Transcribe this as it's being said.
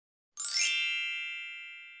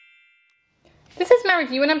This is my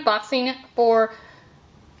review and unboxing for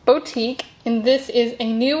Beauteque, and this is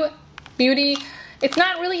a new beauty. It's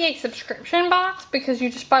not really a subscription box because you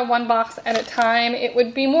just buy one box at a time. It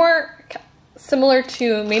would be more similar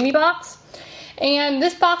to Mimi box. And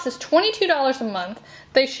this box is $22 a month.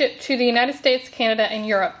 They ship to the United States, Canada, and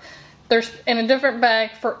Europe. There's in a different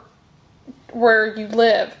bag for where you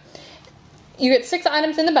live. You get 6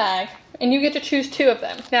 items in the bag, and you get to choose 2 of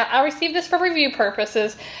them. Now, I received this for review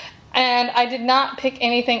purposes, and I did not pick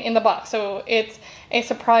anything in the box, so it's a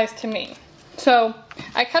surprise to me. So,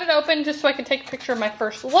 I cut it open just so I could take a picture of my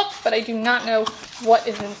first look, but I do not know what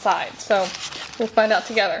is inside. So, we'll find out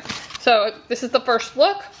together. So, this is the first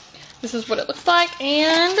look. This is what it looks like,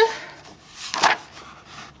 and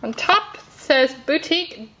on top it says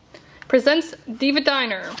Beauteque presents Diva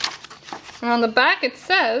Diner. And on the back it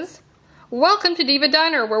says, "Welcome to Diva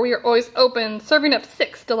Diner, where we are always open, serving up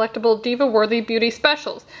 6 delectable diva-worthy beauty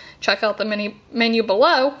specials. Check out the menu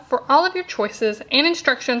below for all of your choices and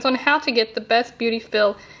instructions on how to get the best beauty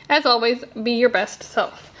feel. As always, be your best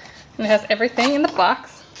self." And it has everything in the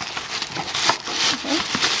box.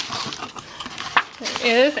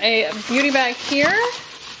 There is a beauty bag here.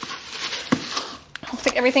 Looks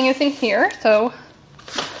like everything is in here. So,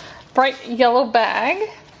 bright yellow bag.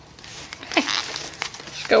 Okay.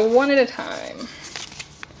 Let's go one at a time.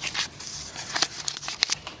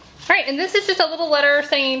 Alright, and this is just a little letter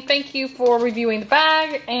saying thank you for reviewing the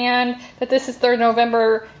bag and that this is their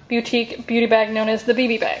November Beauteque beauty bag known as the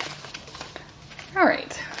BB bag.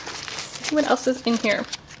 Alright, let's see what else is in here.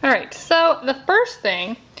 Alright, so the first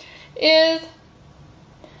thing is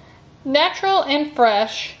natural and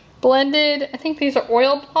fresh blended, I think these are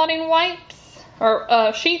oil blotting wipes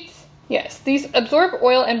or sheets. Yes, these absorb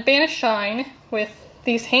oil and banish shine with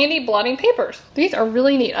these handy blotting papers. These are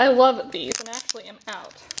really neat. I love these and actually am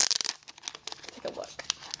out. Take a look.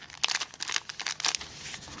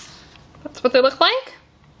 That's what they look like.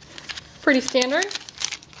 Pretty standard.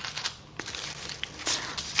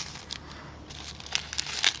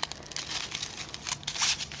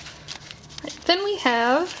 Right, then we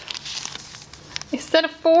have a set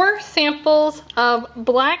of 4 samples of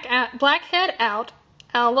Blackhead Out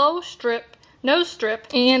Aloe Strip, Nose Strip,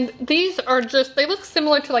 and these are just, they look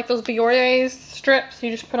similar to like those Biore strips.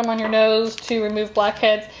 You just put them on your nose to remove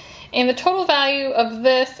blackheads. And the total value of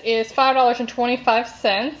this is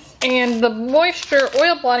 $5.25. And the moisture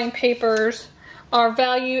oil blotting papers are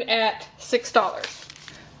valued at $6.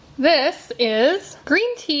 This is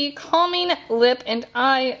Green Tea Calming Lip and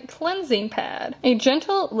Eye Cleansing Pad. A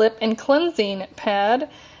gentle lip and cleansing pad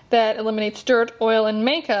that eliminates dirt, oil, and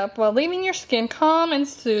makeup while leaving your skin calm and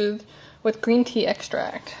soothed with green tea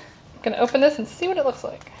extract. I'm gonna open this and see what it looks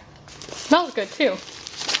like. It smells good too.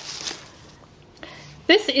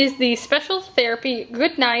 This is the Special Therapy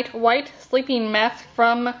Good Night White Sleeping Mask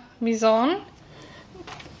from Maison.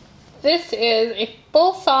 This is a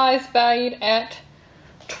full size valued at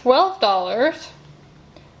 $12,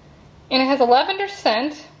 and it has a lavender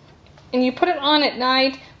scent, and you put it on at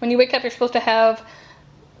night. When you wake up, you're supposed to have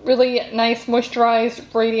really nice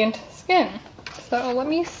moisturized radiant skin. So let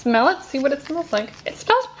me smell it, see what it smells like. It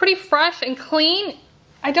smells pretty fresh and clean.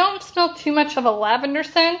 I don't smell too much of a lavender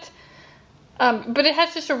scent, but it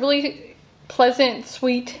has just a really pleasant,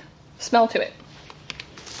 sweet smell to it.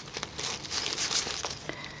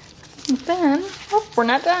 And then, oh, we're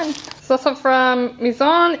not done. It's also from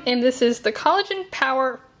Maison, and this is the Collagen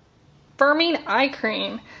Power Firming Eye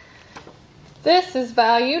Cream. This is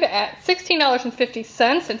valued at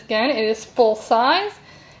 $16.50. Again, it is full size.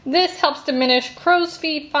 This helps diminish crow's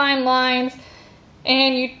feet, fine lines,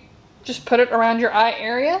 and you just put it around your eye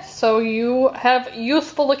area so you have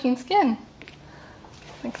youthful looking skin.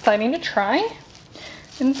 Exciting to try.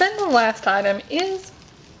 And then the last item is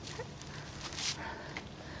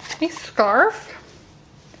a scarf.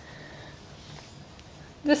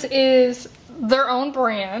 This is their own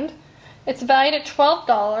brand. It's valued at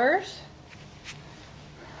 $12.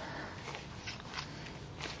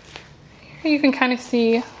 Here you can kind of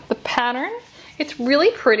see the pattern. It's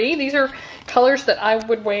really pretty. These are colors that I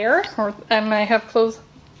would wear, and I have clothes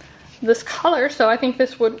this color, so I think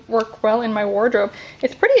this would work well in my wardrobe.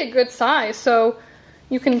 It's pretty a good size, so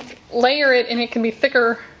you can layer it and it can be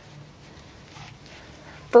thicker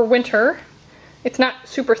for winter. It's not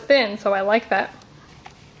super thin, so I like that.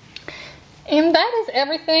 And that is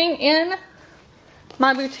everything in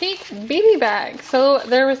my Beauteque BB bag. So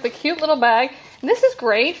there was the cute little bag. And this is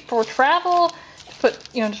great for travel, to put,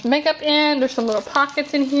 you know, just makeup in. There's some little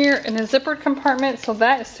pockets in here and a zippered compartment, so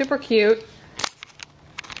that is super cute.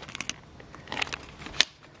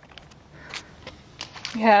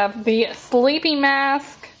 We have the sleeping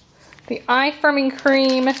mask, the eye firming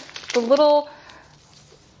cream, the little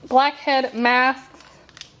blackhead masks,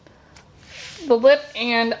 the lip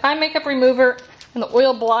and eye makeup remover, and the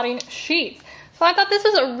oil blotting sheets. So I thought this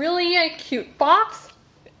was a really cute box.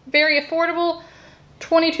 Very affordable,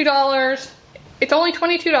 $22. It's only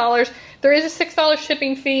 $22. There is a $6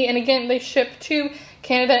 shipping fee, and again, they ship to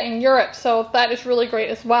Canada and Europe, so that is really great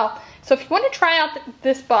as well. So if you want to try out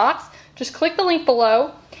this box, just click the link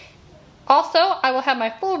below. Also, I will have my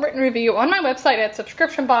full written review on my website at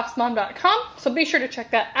subscriptionboxmom.com, so be sure to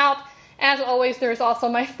check that out. As always, there is also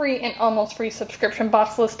my free and almost free subscription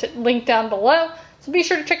box listed linked down below, so be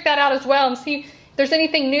sure to check that out as well and see if there's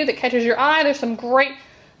anything new that catches your eye. There's some great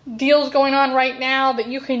deals going on right now that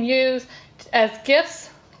you can use as gifts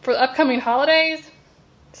for the upcoming holidays.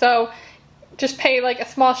 So just pay like a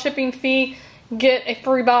small shipping fee, get a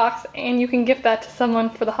free box, and you can gift that to someone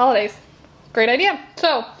for the holidays. Great idea.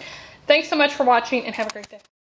 So thanks so much for watching and have a great day.